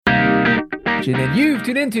Imagine, and you've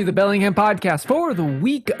tuned into the Bellingham Podcast for the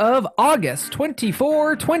week of August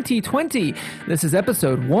 24, 2020. This is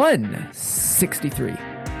episode 163.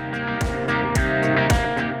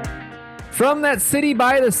 From that city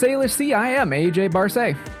by the Salish Sea, I am AJ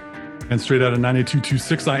Barce. And straight out of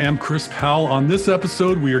 9226, I am Chris Powell. On this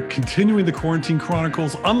episode, we are continuing the Quarantine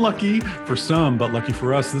Chronicles. Unlucky for some, but lucky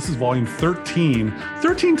for us. This is volume 13.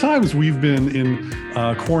 13 times we've been in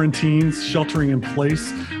quarantines, sheltering in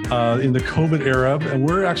place in the COVID era. And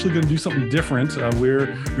we're actually going to do something different.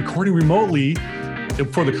 We're recording remotely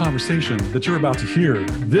for the conversation that you're about to hear.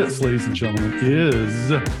 This, ladies and gentlemen, is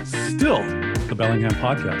still the Bellingham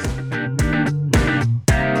Podcast.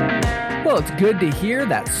 Well, it's good to hear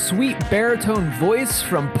that sweet baritone voice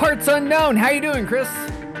from parts unknown. How you doing, Chris?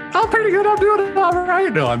 I'm pretty good. I'm doing all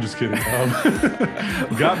right. No, I'm just kidding.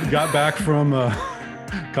 Got back from,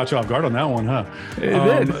 caught you off guard on that one, huh?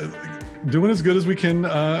 It did. Doing as good as we can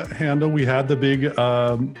handle. We had the big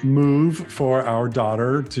move for our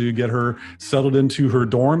daughter to get her settled into her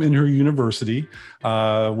dorm in her university,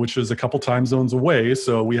 which is a couple time zones away.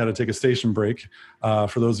 So we had to take a station break.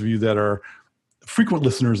 For those of you that are frequent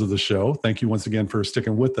listeners of the show, thank you once again for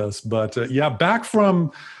sticking with us. But yeah, back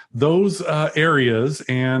from those areas,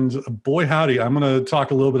 and boy howdy, I'm going to talk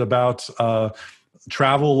a little bit about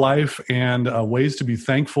travel life and ways to be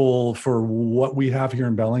thankful for what we have here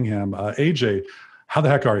in Bellingham. AJ, how the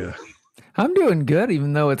heck are you? I'm doing good,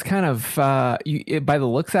 even though it's kind of, by the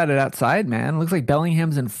looks at it outside, man, it looks like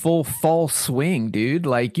Bellingham's in full fall swing, dude.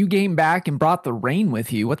 Like, you came back and brought the rain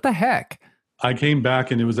with you. What the heck? I came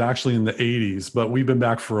back and it was actually in the 80s, but we've been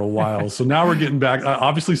back for a while. So now we're getting back.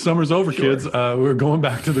 Obviously, summer's over, sure. Kids. We're going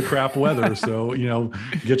back to the crap weather. So, you know,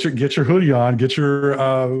 get your hoodie on, get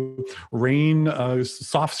your rain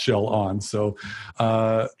soft shell on. So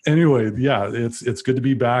anyway, yeah, it's good to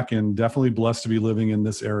be back and definitely blessed to be living in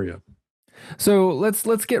this area. So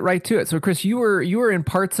let's get right to it. So Chris, you were in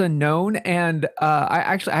parts unknown, and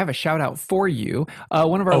I have a shout out for you.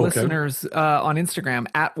 One of our listeners on Instagram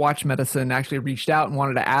at Watch Medicine actually reached out and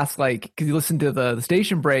wanted to ask, like, because he listened to the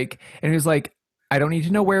station break, and he was like, I don't need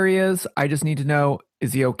to know where he is. I just need to know,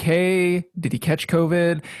 is he okay? Did he catch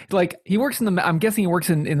COVID? Like, he works I'm guessing he works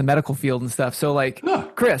in the medical field and stuff. So like,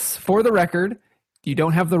 Chris, for the record, you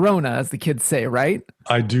don't have the Rona, as the kids say, right?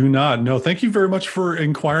 I do not. No, thank you very much for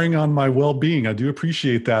inquiring on my well-being. I do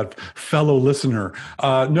appreciate that, fellow listener.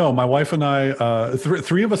 No, my wife and I,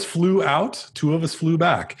 three of us flew out, two of us flew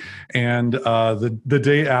back. And the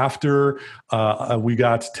day after, we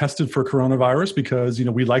got tested for coronavirus because, you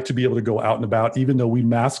know, we like to be able to go out and about, even though we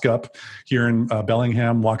mask up here in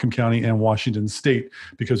Bellingham, Whatcom County, and Washington State,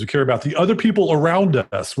 because we care about the other people around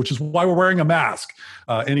us, which is why we're wearing a mask.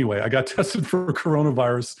 Anyway, I got tested for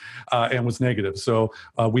coronavirus and was negative. So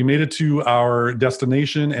we made it to our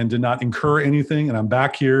destination and did not incur anything. And I'm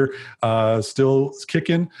back here still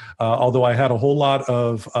kicking, although I had a whole lot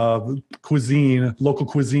of local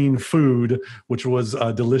cuisine food, which was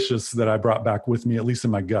delicious, that I brought back with me, at least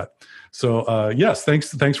in my gut. So yes,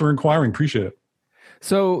 thanks for inquiring. Appreciate it.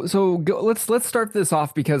 So let's start this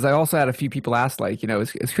off, because I also had a few people ask, like, you know,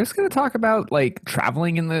 is Chris going to talk about like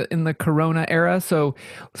traveling in the Corona era? So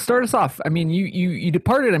start us off. I mean, you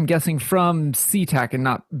departed, I'm guessing, from SeaTac and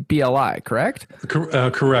not BLI, correct?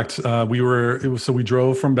 Correct. We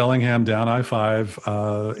drove from Bellingham down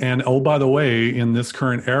I-5, and oh, by the way, in this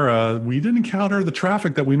current era, we didn't encounter the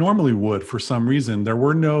traffic that we normally would. For some reason, there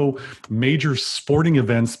were no major sporting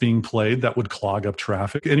events being played that would clog up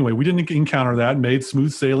traffic. Anyway, we didn't encounter that. Made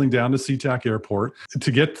smooth sailing down to SeaTac Airport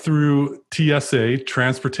to get through TSA,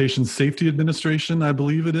 Transportation Safety Administration, I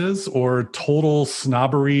believe it is, or total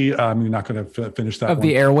snobbery. I'm not going to finish that of one.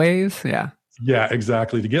 The airways, yeah. Yeah,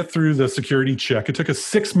 exactly. To get through the security check, it took us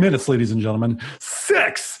 6 minutes, ladies and gentlemen.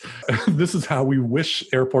 6! This is how we wish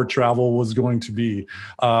airport travel was going to be.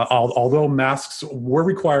 Although masks were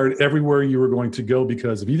required everywhere you were going to go,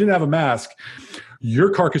 because if you didn't have a mask,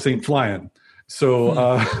 your carcass ain't flying.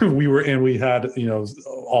 So we had, you know,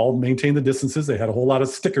 all maintain the distances. They had a whole lot of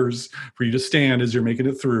stickers for you to stand as you're making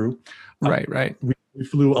it through. Right. We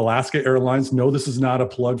flew Alaska Airlines. No, this is not a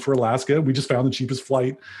plug for Alaska. We just found the cheapest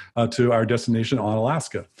flight to our destination on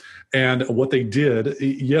Alaska. And what they did,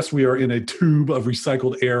 yes, we are in a tube of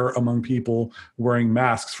recycled air among people wearing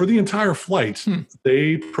masks for the entire flight.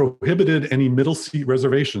 They prohibited any middle seat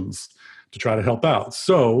reservations to try to help out.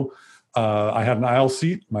 So I had an aisle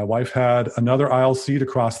seat. My wife had another aisle seat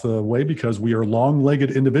across the way because we are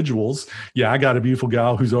long-legged individuals. Yeah, I got a beautiful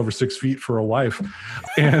gal who's over 6 feet for a wife,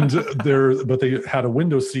 but they had a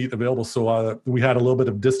window seat available, so we had a little bit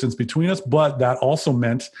of distance between us. But that also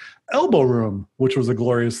meant elbow room, which was a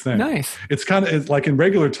glorious thing. Nice. It's kind of like in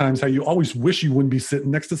regular times how you always wish you wouldn't be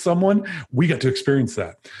sitting next to someone. We got to experience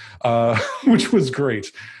that, which was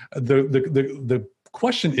great. The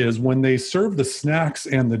question is, when they serve the snacks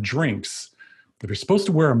and the drinks, if you're supposed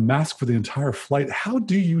to wear a mask for the entire flight, how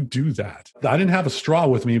do you do that? I didn't have a straw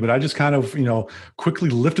with me, but I just kind of, quickly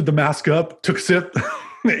lifted the mask up, took a sip,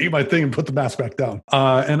 ate my thing, and put the mask back down.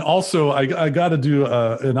 And also, I got to do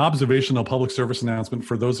an observational public service announcement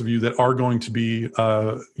for those of you that are going to be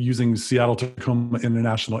using Seattle-Tacoma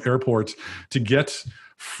International Airport to get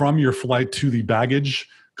from your flight to the baggage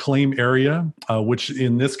claim area, which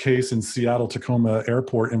in this case in Seattle-Tacoma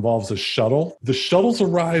Airport involves a shuttle. The shuttles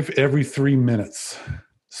arrive every 3 minutes.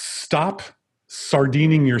 Stop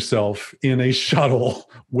sardining yourself in a shuttle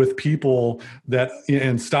with people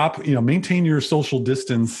and stop, maintain your social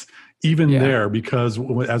distance even there, because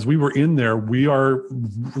as we were in there, we are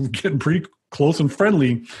getting pretty close and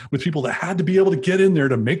friendly with people that had to be able to get in there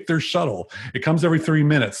to make their shuttle. It comes every 3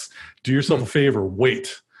 minutes. Do yourself a favor,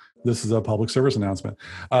 wait. This is a public service announcement.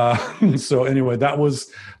 So anyway, that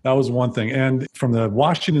was one thing. And from the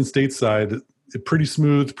Washington State side, pretty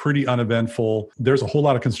smooth, pretty uneventful. There's a whole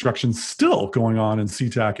lot of construction still going on in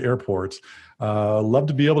SeaTac Airport. Love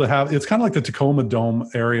to be able to have, it's kind of like the Tacoma Dome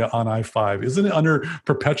area on I-5. Isn't it under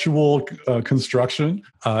perpetual construction?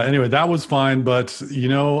 Anyway, that was fine. But,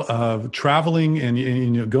 traveling and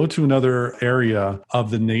you go to another area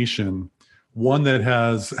of the nation, one that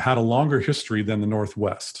has had a longer history than the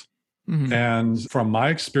Northwest. Mm-hmm. And from my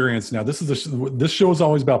experience, now this show is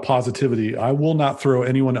always about positivity. I will not throw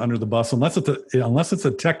anyone under the bus unless it's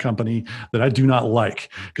a tech company that I do not like,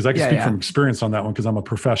 because I can speak from experience on that one because I'm a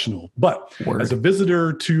professional. But as a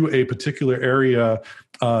visitor to a particular area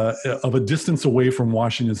of a distance away from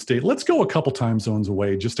Washington State, let's go a couple time zones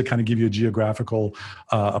away just to kind of give you a geographical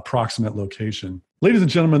approximate location. Ladies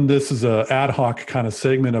and gentlemen, this is an ad hoc kind of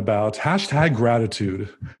segment about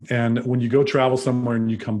 #gratitude. And when you go travel somewhere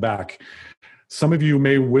and you come back, some of you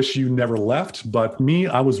may wish you never left, but me,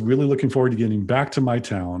 I was really looking forward to getting back to my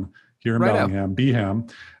town here in Bellingham, Beham.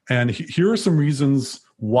 And here are some reasons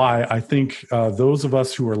why I think those of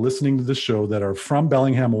us who are listening to this show that are from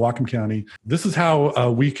Bellingham, Whatcom County, this is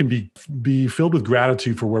how we can be filled with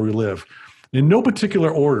gratitude for where we live. In no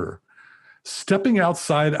particular order. Stepping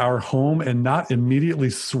outside our home and not immediately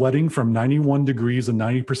sweating from 91 degrees and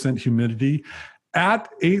 90% humidity at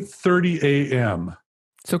 8:30 a.m.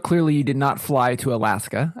 So clearly you did not fly to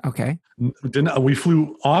Alaska. Okay. We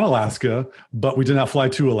flew on Alaska, but we did not fly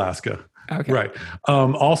to Alaska. Okay. Right.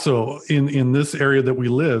 Also, in this area that we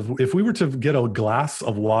live, if we were to get a glass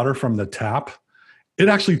of water from the tap, it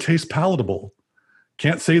actually tastes palatable.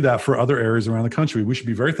 Can't say that for other areas around the country. We should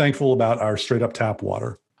be very thankful about our straight up tap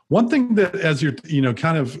water. One thing that, as you're,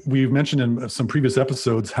 we've mentioned in some previous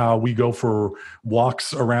episodes how we go for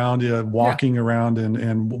walks around, walking around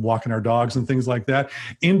and walking our dogs and things like that.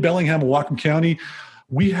 In Bellingham, Whatcom County,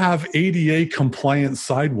 we have ADA compliant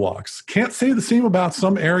sidewalks. Can't say the same about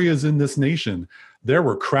some areas in this nation. There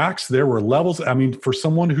were cracks, there were levels. I mean, for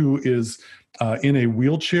someone who is in a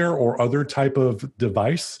wheelchair or other type of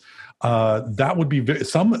device, that would be,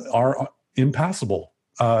 some are impassable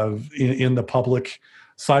in the public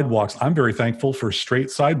sidewalks. I'm very thankful for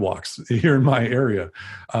straight sidewalks here in my area.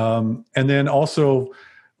 And then also,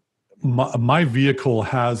 my vehicle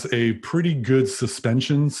has a pretty good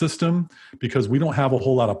suspension system because we don't have a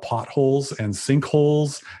whole lot of potholes and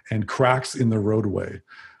sinkholes and cracks in the roadway.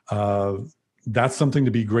 That's something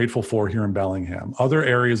to be grateful for here in Bellingham. Other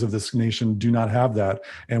areas of this nation do not have that.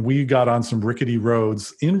 And we got on some rickety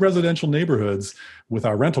roads in residential neighborhoods with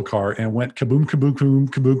our rental car and went kaboom, kaboom, kaboom,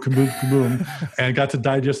 kaboom, kaboom, kaboom, and got to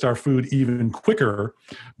digest our food even quicker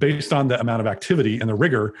based on the amount of activity and the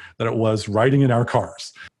rigor that it was riding in our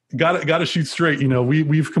cars. Got to shoot straight.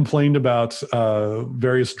 We've complained about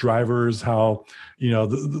various drivers, how,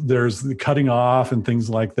 there's the cutting off and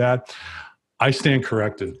things like that. I stand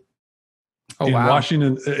corrected. In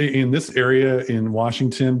Washington, in this area in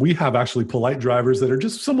Washington, we have actually polite drivers that are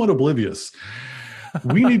just somewhat oblivious.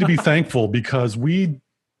 We need to be thankful because we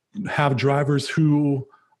have drivers who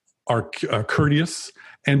are courteous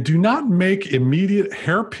and do not make immediate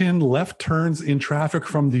hairpin left turns in traffic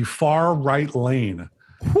from the far right lane.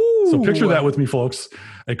 Ooh. So picture that with me, folks.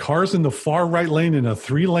 A car's in the far right lane in a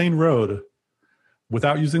 3-lane road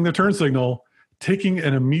without using their turn signal, taking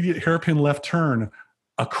an immediate hairpin left turn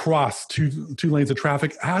across two lanes of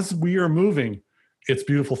traffic as we are moving. It's a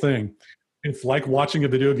beautiful thing. It's like watching a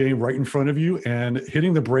video game right in front of you and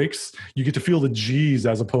hitting the brakes. You get to feel the G's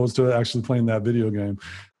as opposed to actually playing that video game.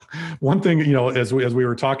 One thing, as we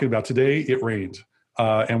were talking about today, it rained,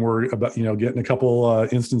 and we're about getting a couple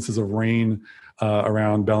instances of rain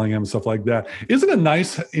around Bellingham and stuff like that. Isn't it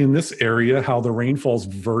nice in this area how the rain falls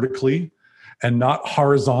vertically and not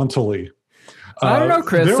horizontally? I don't know,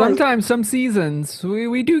 Chris. Sometimes, some seasons,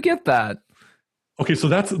 we do get that. Okay, so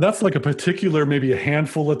that's like a particular, maybe a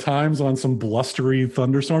handful of times on some blustery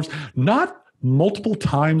thunderstorms, not multiple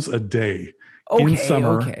times a day in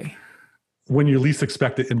summer when you least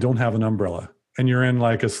expect it and don't have an umbrella and you're in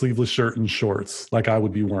like a sleeveless shirt and shorts like I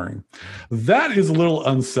would be wearing. That is a little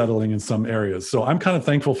unsettling in some areas. So I'm kind of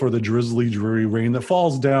thankful for the drizzly, dreary rain that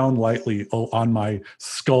falls down lightly on my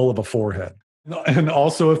skull of a forehead. And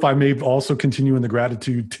also, if I may also continue in the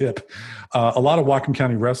gratitude tip, a lot of Whatcom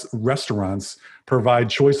County restaurants provide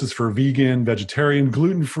choices for vegan, vegetarian,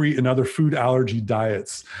 gluten-free, and other food allergy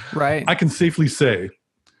diets. Right. I can safely say,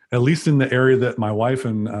 at least in the area that my wife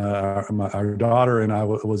and our daughter and I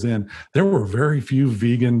was in, there were very few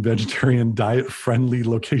vegan, vegetarian, diet-friendly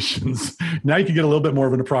locations. Now you can get a little bit more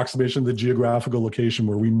of an approximation of the geographical location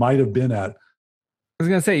where we might have been at. I was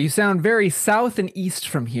going to say, you sound very south and east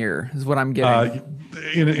from here is what I'm getting.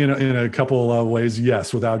 In a couple of ways,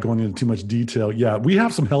 yes, without going into too much detail. Yeah, we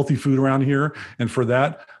have some healthy food around here, and for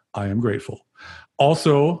that, I am grateful.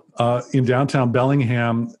 Also, in downtown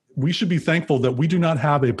Bellingham, we should be thankful that we do not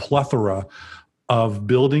have a plethora of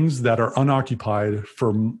buildings that are unoccupied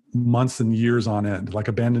for months and years on end, like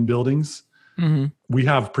abandoned buildings. Mm-hmm. We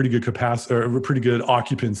have pretty good capacity, or pretty good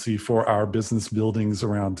occupancy for our business buildings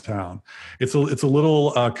around town. It's a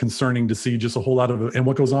little concerning to see just a whole lot of and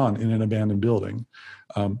what goes on in an abandoned building.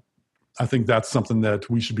 I think that's something that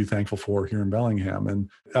we should be thankful for here in Bellingham. And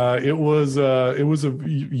it was a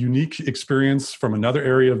unique experience from another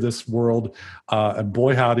area of this world. And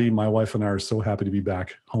boy, howdy, my wife and I are so happy to be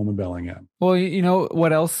back home in Bellingham. Well, you know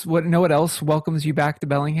what else? What else welcomes you back to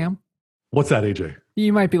Bellingham? What's that, AJ?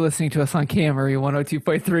 You might be listening to us on KMRE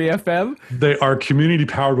 102.3 FM. They are community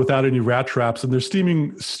powered without any rat traps, and they're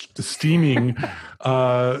steaming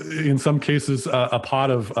in some cases, a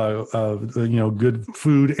pot of good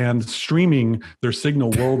food and streaming their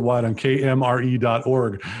signal worldwide on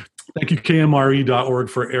KMRE.org. Thank you, KMRE.org,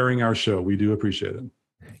 for airing our show. We do appreciate it.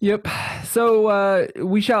 Yep. So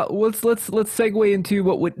let's segue into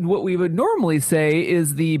what we would normally say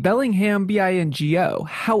is the Bellingham BINGO.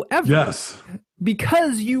 However, yes,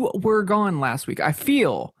 because you were gone last week, I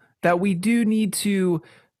feel that we do need to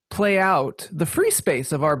play out the free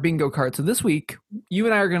space of our bingo card. So this week, you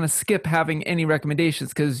and I are going to skip having any recommendations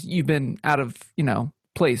because you've been out of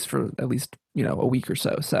place for at least a week or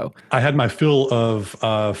so. So I had my fill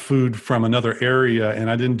of food from another area,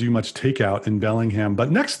 and I didn't do much takeout in Bellingham.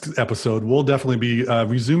 But next episode, we'll definitely be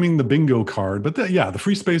resuming the bingo card. But the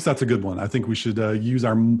free space, that's a good one. I think we should use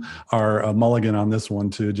our mulligan on this one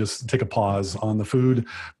to just take a pause on the food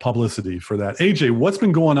publicity for that. AJ, what's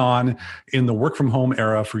been going on in the work from home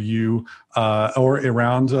era for you or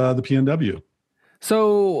around the PNW?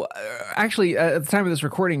 So actually, at the time of this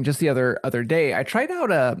recording, just the other day, I tried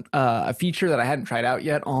out a feature that I hadn't tried out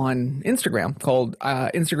yet on Instagram called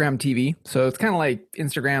Instagram TV. So it's kind of like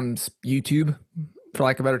Instagram's YouTube, for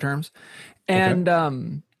lack of better terms. And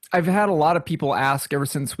I've had a lot of people ask ever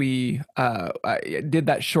since we did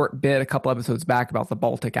that short bit a couple episodes back about the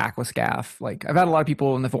Baltic aquascaff. Like, I've had a lot of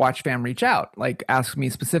people in the Watch fam reach out, like ask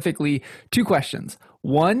me specifically 2 questions.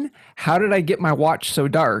 1, how did I get my watch so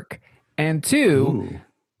dark? And 2,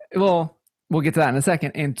 well, we'll get to that in a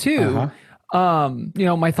second. And 2,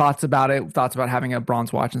 my thoughts about it, thoughts about having a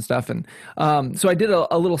bronze watch and stuff. And so I did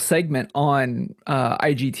a little segment on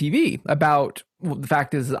IGTV about the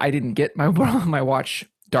fact is I didn't get my watch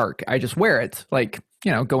dark. I just wear it, like,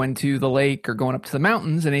 going to the lake or going up to the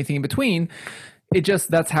mountains and anything in between.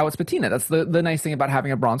 That's how it's patina. That's the nice thing about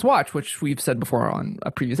having a bronze watch, which we've said before on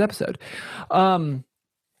a previous episode.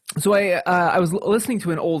 So I was listening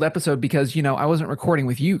to an old episode because, I wasn't recording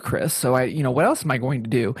with you, Chris. So what else am I going to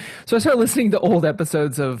do? So I started listening to old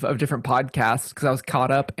episodes of different podcasts because I was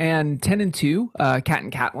caught up. And 10 and 2, Kat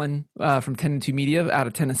and Catlin from 10 and 2 Media out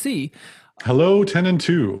of Tennessee. Hello, 10 and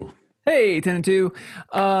 2. Hey, 10 and 2.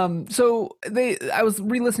 So I was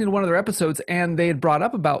re-listening to one of their episodes and they had brought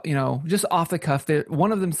up about, just off the cuff that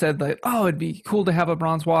one of them said that, oh, it'd be cool to have a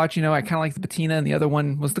bronze watch. I kind of like the patina, and the other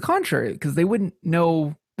one was the contrary because they wouldn't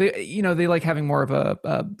know they like having more of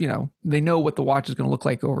they know what the watch is going to look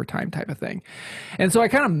like over time type of thing. And so I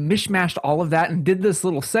kind of mishmashed all of that and did this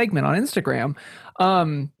little segment on Instagram,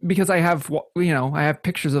 because I have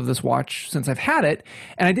pictures of this watch since I've had it,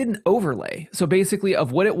 and I did an overlay. So basically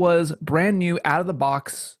of what it was brand new out of the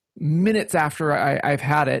box minutes after I've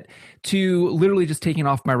had it, to literally just taking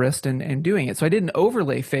off my wrist and doing it. So I did an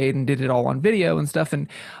overlay fade and did it all on video and stuff. And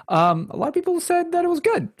a lot of people said that it was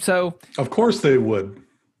good. So of course they would.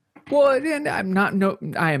 Well, and I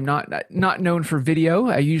am not known for video.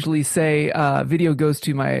 I usually say video goes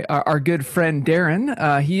to our good friend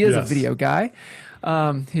Darren. He is a video guy.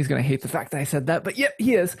 He's gonna hate the fact that I said that, but yep,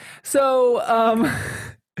 he is. So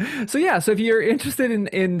so yeah, so if you're interested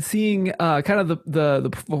in seeing kind of the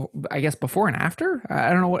I guess before and after, I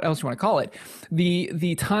don't know what else you want to call it,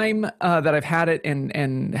 the time that I've had it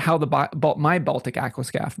and how my Baltic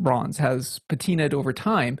Aquascaf bronze has patinaed over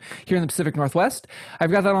time here in the Pacific Northwest,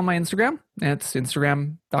 I've got that on my Instagram, and it's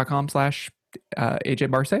instagram.com/AJ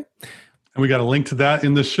Barce. And we got a link to that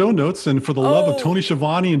in the show notes. And for the love of Tony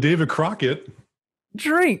Schiavone and David Crockett.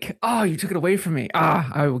 Drink. Oh, you took it away from me.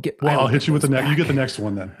 I will get. Well, I'll hit you with the next. You get the next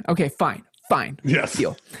one then. Okay, fine. Yes.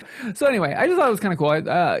 Deal. So anyway, I just thought it was kind of cool.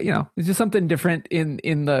 It's just something different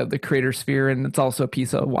in the creator sphere, and it's also a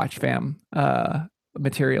piece of Watch Fam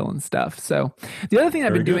material and stuff. So the other thing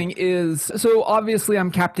I've been doing is, so obviously I'm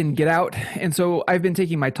Captain Get Out, and so I've been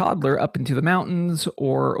taking my toddler up into the mountains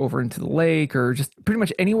or over into the lake or just pretty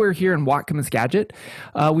much anywhere here in Watkamaskagit.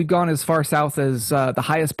 We've gone as far south as the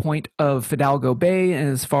highest point of Fidalgo Bay, and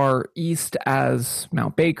as far east as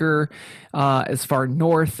Mount Baker, as far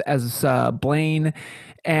north as Blaine,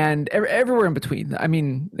 and everywhere in between. I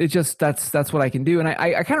mean, it's just that's what I can do, and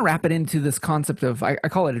I kind of wrap it into this concept of I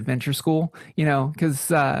call it adventure school,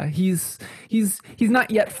 because he's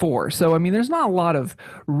not yet 4, so I mean, there's not a lot of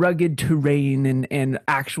rugged terrain and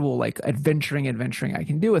actual like adventuring I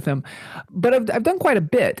can do with him, but I've done quite a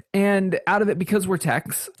bit, and out of it, because we're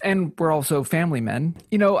techs and we're also family men,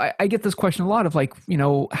 I get this question a lot of like,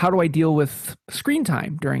 how do I deal with screen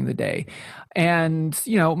time during the day? And,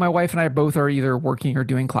 my wife and I both are either working or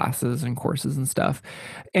doing classes and courses and stuff.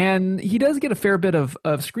 And he does get a fair bit of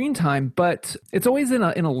screen time, but it's always in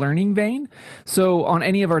a learning vein. So on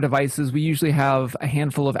any of our devices, we usually have a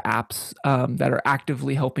handful of apps that are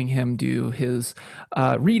actively helping him do his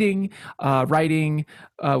reading, writing.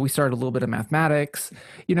 We started a little bit of mathematics,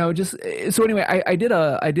 so anyway, I did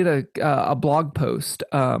a blog post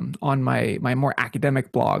on my more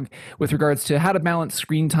academic blog with regards to how to balance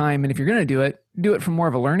screen time. And if you're going to do it from more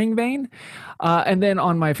of a learning vein. And then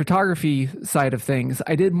on my photography side of things,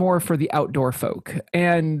 I did more for the outdoor folk.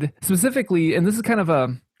 And specifically, and this is kind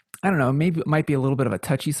of I don't know, maybe it might be a little bit of a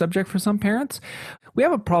touchy subject for some parents. We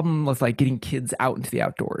have a problem with like getting kids out into the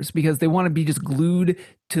outdoors because they want to be just glued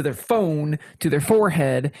to their phone, to their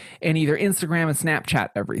forehead, and either Instagram and Snapchat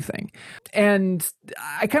everything. And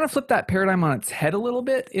I kind of flipped that paradigm on its head a little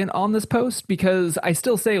bit on this post, because I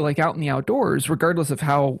still say, like, out in the outdoors, regardless of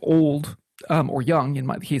how old or young, in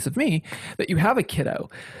the case of me, that you have a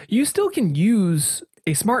kiddo, you still can use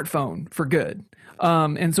a smartphone for good.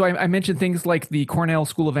 And so I mentioned things like the Cornell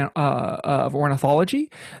School of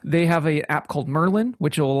Ornithology. They have an app called Merlin,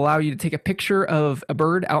 which will allow you to take a picture of a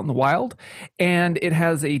bird out in the wild. And it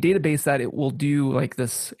has a database that it will do like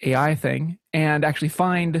this AI thing and actually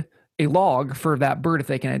find a log for that bird if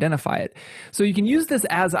they can identify it. So you can use this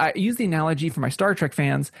as, I use the analogy for my Star Trek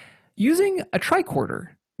fans, using a tricorder.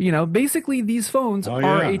 Basically these phones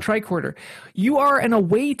are a tricorder. You are an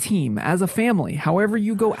away team as a family, however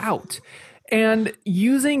you go out, and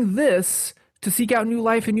using this to seek out new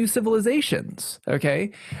life and new civilizations.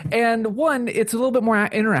 Okay. And one, it's a little bit more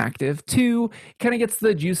interactive. Two, kind of gets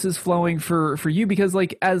the juices flowing for you, because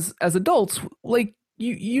like as adults, like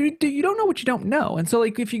you don't know what you don't know. And so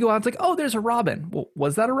like if you go out, it's like, oh, there's a robin. Well,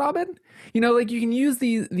 was that a robin? Like you can use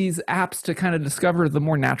these apps to kind of discover the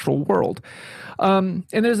more natural world. And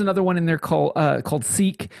there's another one in there called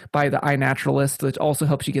Seek by the iNaturalist, which also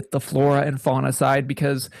helps you get the flora and fauna side,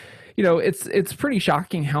 because it's pretty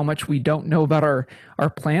shocking how much we don't know about our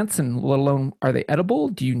plants, and let alone, are they edible?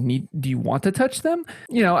 Do you want to touch them?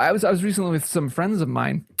 I was recently with some friends of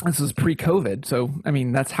mine. This was pre-COVID, so I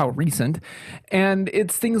mean that's how recent. And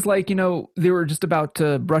it's things like, they were just about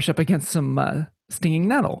to brush up against some stinging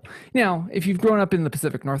nettle. Now, if you've grown up in the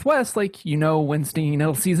Pacific Northwest, like when stinging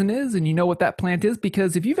nettle season is, and what that plant is,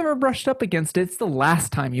 because if you've ever brushed up against it, it's the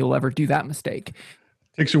last time you'll ever do that mistake.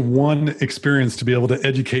 Takes you one experience to be able to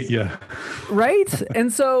educate you. Right.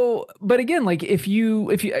 And so, but again, like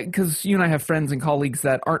because you and I have friends and colleagues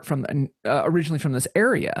that aren't from originally from this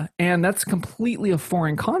area, and that's completely a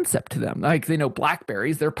foreign concept to them. Like they know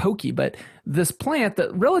blackberries, they're pokey, but this plant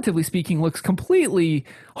that, relatively speaking, looks completely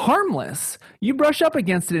harmless, you brush up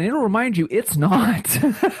against it and it'll remind you it's not.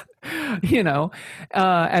 you know,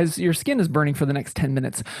 as your skin is burning for the next 10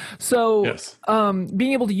 minutes. So, Yes.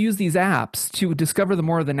 being able to use these apps to discover the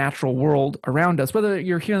more of the natural world around us, whether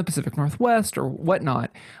you're here in the Pacific Northwest or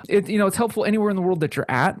whatnot, it's helpful anywhere in the world that you're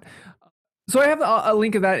at. So I have a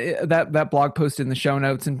link of that blog post in the show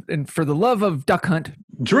notes, and for the love of Duck Hunt,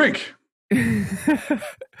 Drink.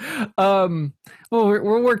 Well,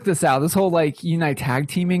 we'll work this out. This whole like unite tag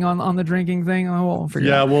teaming on the drinking thing. We'll figure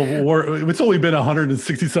Yeah, out. well, it's only been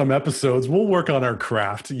 160 some episodes. We'll work on our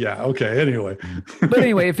craft. Yeah. Okay. Anyway. But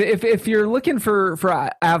anyway, if you're looking for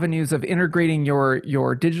avenues of integrating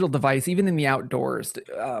your digital device, even in the outdoors,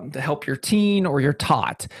 to help your teen or your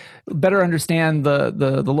tot better understand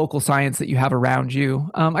the local science that you have around you,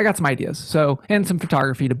 I got some ideas. So, and some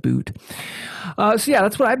photography to boot. So yeah,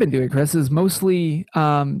 that's what I've been doing, Chris. Is mostly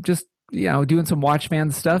just doing some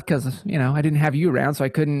Watchman stuff because I didn't have you around, so I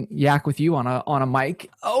couldn't yak with you on a mic.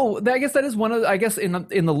 Oh, I guess that is one of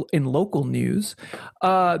in local news.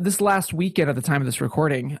 This last weekend, at the time of this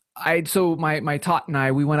recording, my tot and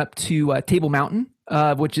I, we went up to Table Mountain,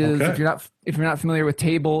 which is, Okay. if you're not familiar with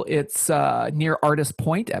Table, it's near Artist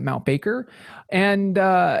Point at Mount Baker. And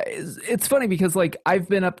it's funny because like I've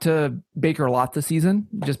been up to Baker a lot this season,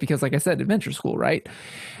 just because, like I said, adventure school, right?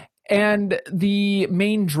 And the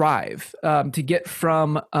main drive to get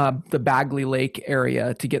from the Bagley Lake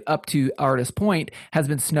area to get up to Artist Point has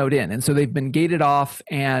been snowed in. And so they've been gated off.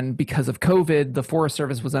 And because of COVID, the Forest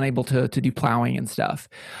Service was unable to do plowing and stuff.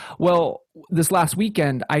 Well, this last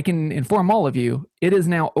weekend, I can inform all of you, it is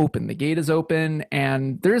now open. The gate is open,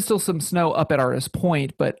 and there is still some snow up at Artist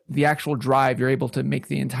Point, but the actual drive, you're able to make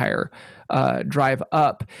the entire drive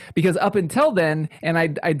up. Because up until then, and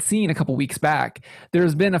I'd seen a couple weeks back,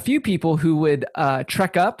 there's been a few people who would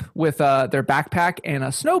trek up with their backpack and a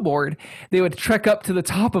snowboard. They would trek up to the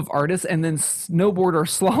top of Artist and then snowboard or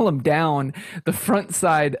slalom down the front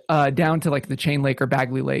side down to like the Chain Lake or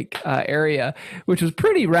Bagley Lake area, which was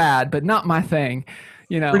pretty rad, but not my thing.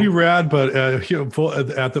 Pretty rad, but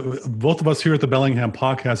both of us here at the Bellingham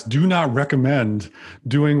podcast do not recommend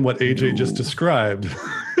doing what AJ just described.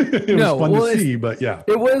 It was fun to see, but yeah,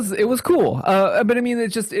 it was cool. But I mean,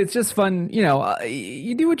 it's just fun.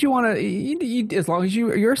 You do what you want to, as long as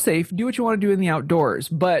you're safe. Do what you want to do in the outdoors.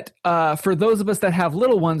 But for those of us that have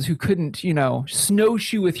little ones who couldn't,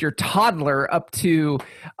 snowshoe with your toddler up to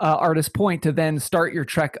Artist Point to then start your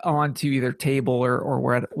trek onto either Table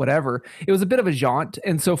or whatever, it was a bit of a jaunt.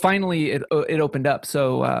 And so finally it opened up.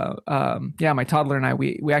 So my toddler and I,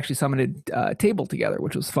 we actually summited Table together,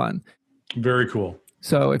 which was fun. Very cool.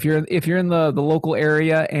 So if you're in the local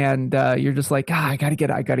area and you're just like, I gotta get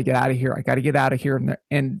out of here,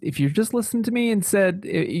 and if you just listened to me and said,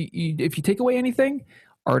 if you take away anything,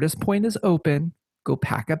 Artist Point is open. Go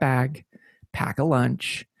pack a bag, pack a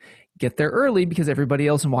lunch, get there early because everybody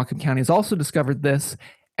else in Whatcom County has also discovered this,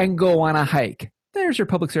 and go on a hike. There's your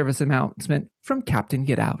public service announcement from Captain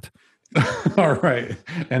Get Out. All right.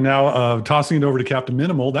 And now tossing it over to Captain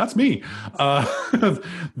Minimal, that's me.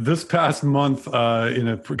 This past month, in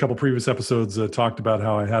a couple previous episodes, talked about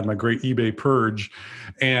how I had my great eBay purge.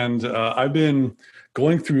 And I've been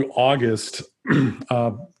going through August,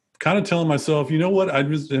 kind of telling myself, you know what,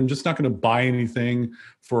 I'm just not going to buy anything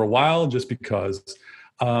for a while just because.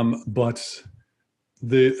 But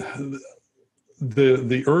the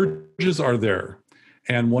urges are there.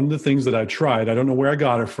 And one of the things that I tried, I don't know where I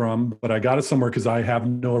got it from, but I got it somewhere because I have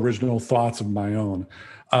no original thoughts of my own.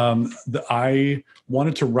 I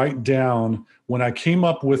wanted to write down when I came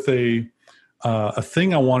up with a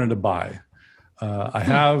thing I wanted to buy. I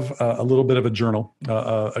have a little bit of a journal,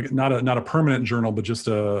 not a permanent journal, but just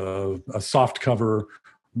a soft cover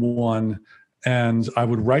one. And I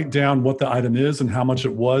would write down what the item is and how much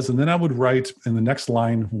it was. And then I would write in the next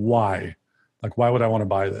line, why. Like, why would I want to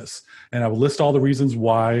buy this? And I would list all the reasons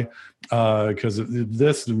why, because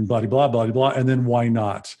this and blah, blah, blah, blah, and then why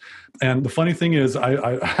not? And the funny thing is,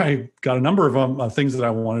 I got a number of them, things that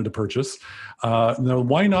I wanted to purchase. The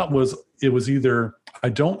why not was either I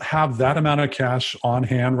don't have that amount of cash on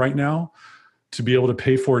hand right now to be able to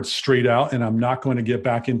pay for it straight out, and I'm not going to get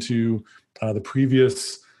back into the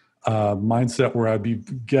previous mindset where I'd be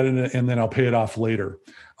getting it and then I'll pay it off later.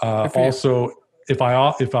 Also, if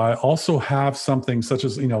I also have something such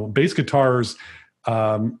as, bass guitars,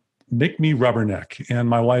 make me rubberneck. And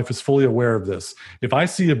my wife is fully aware of this. If I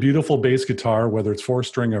see a beautiful bass guitar, whether it's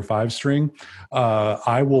 4-string or 5-string,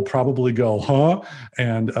 I will probably go, huh?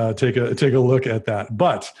 And take a look at that.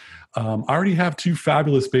 But I already have 2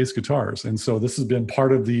 fabulous bass guitars. And so this has been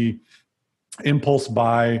part of the impulse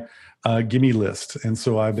buy gimme list. And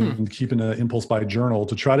so I've been keeping an impulse buy journal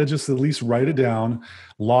to try to just at least write it down,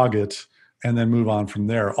 log it, and then move on from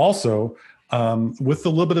there. Also, with the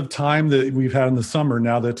little bit of time that we've had in the summer,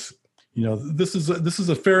 now that, this is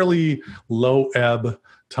a fairly low ebb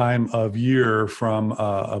time of year from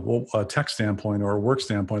a tech standpoint or a work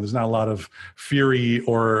standpoint. There's not a lot of fury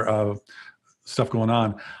or stuff going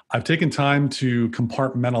on. I've taken time to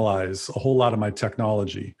compartmentalize a whole lot of my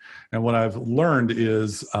technology. And what I've learned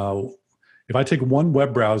is if I take one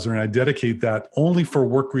web browser and I dedicate that only for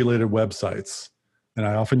work-related websites, and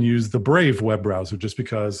I often use the Brave web browser just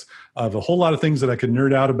because of a whole lot of things that I could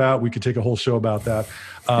nerd out about. We could take a whole show about that.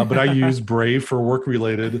 But I use Brave for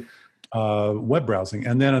work-related web browsing.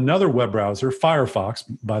 And then another web browser, Firefox,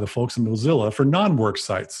 by the folks in Mozilla, for non-work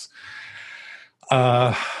sites.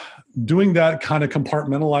 Doing that kind of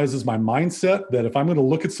compartmentalizes my mindset that if I'm going to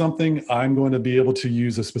look at something, I'm going to be able to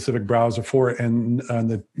use a specific browser for it, and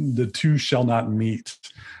the two shall not meet.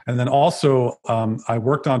 And then also, I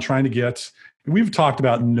worked on trying to get, we've talked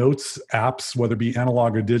about notes apps, whether it be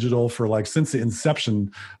analog or digital, for since the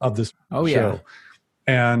inception of this show. Yeah.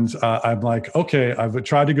 And I'm like, okay, I've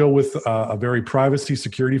tried to go with a very privacy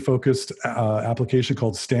security focused application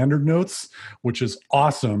called Standard Notes, which is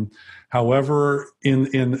awesome. However, in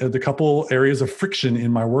the couple areas of friction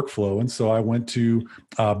in my workflow. And so I went to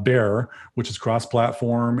Bear, which is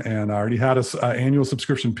cross-platform, and I already had an annual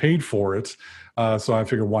subscription paid for it. So I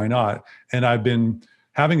figured, why not? And I've been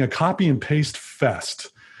having a copy and paste fest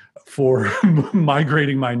for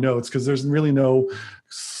migrating my notes because there's really no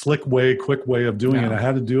quick way of doing it. I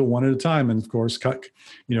had to do it one at a time. And of course,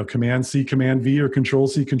 Command C, Command V, or Control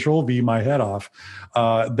C, Control V, my head off.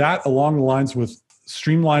 That along the lines with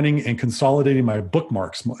streamlining and consolidating my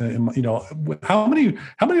bookmarks. How many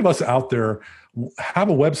of us out there have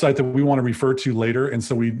a website that we want to refer to later, and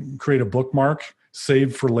so we create a bookmark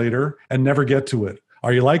saved for later and never get to it?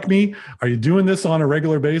 Are you like me? Are you doing this on a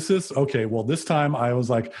regular basis? Okay, well, this time I was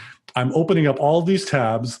like, I'm opening up all these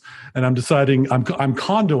tabs and I'm deciding I'm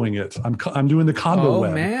condoing it. I'm doing the condo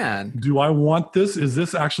web. Oh, man. Do I want this? Is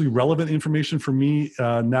this actually relevant information for me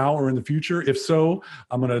now or in the future? If so,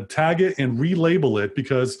 I'm going to tag it and relabel it,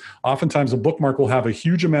 because oftentimes a bookmark will have a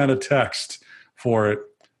huge amount of text for it.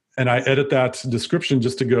 And I edit that description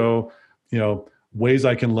just to go, ways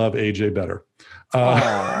I can love AJ better.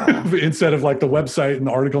 Instead of like the website and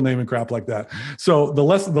the article name and crap like that. So the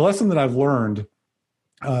lesson that I've learned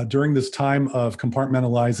during this time of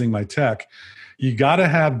compartmentalizing my tech, you got to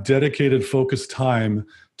have dedicated focused time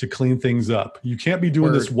to clean things up. You can't be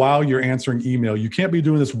doing this while you're answering email. You can't be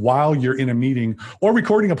doing this while you're in a meeting or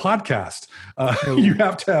recording a podcast. You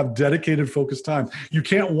have to have dedicated focused time. You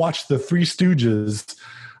can't watch the Three Stooges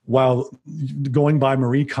while going by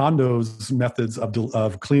Marie Kondo's methods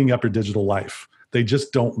of cleaning up your digital life. They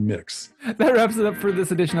just don't mix. That wraps it up for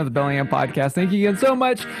this edition of the Bellingham Podcast. Thank you again so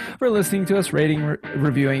much for listening to us, rating,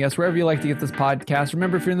 reviewing us, wherever you like to get this podcast.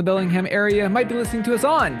 Remember, if you're in the Bellingham area, you might be listening to us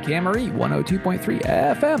on KMRE 102.3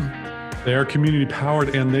 FM. They are community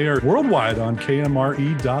powered and they are worldwide on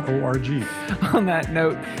kmre.org. On that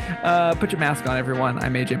note, put your mask on, everyone.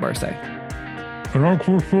 I'm AJ Barsay.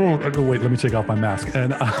 Wait, let me take off my mask.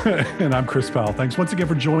 And I'm Chris Powell. Thanks once again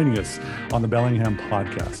for joining us on the Bellingham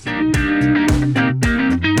Podcast.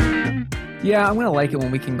 Yeah, I'm going to like it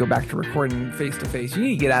when we can go back to recording face-to-face. You need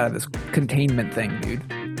to get out of this containment thing, dude.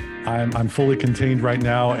 I'm fully contained right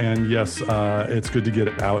now. And yes, it's good to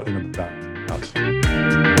get out and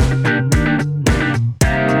about.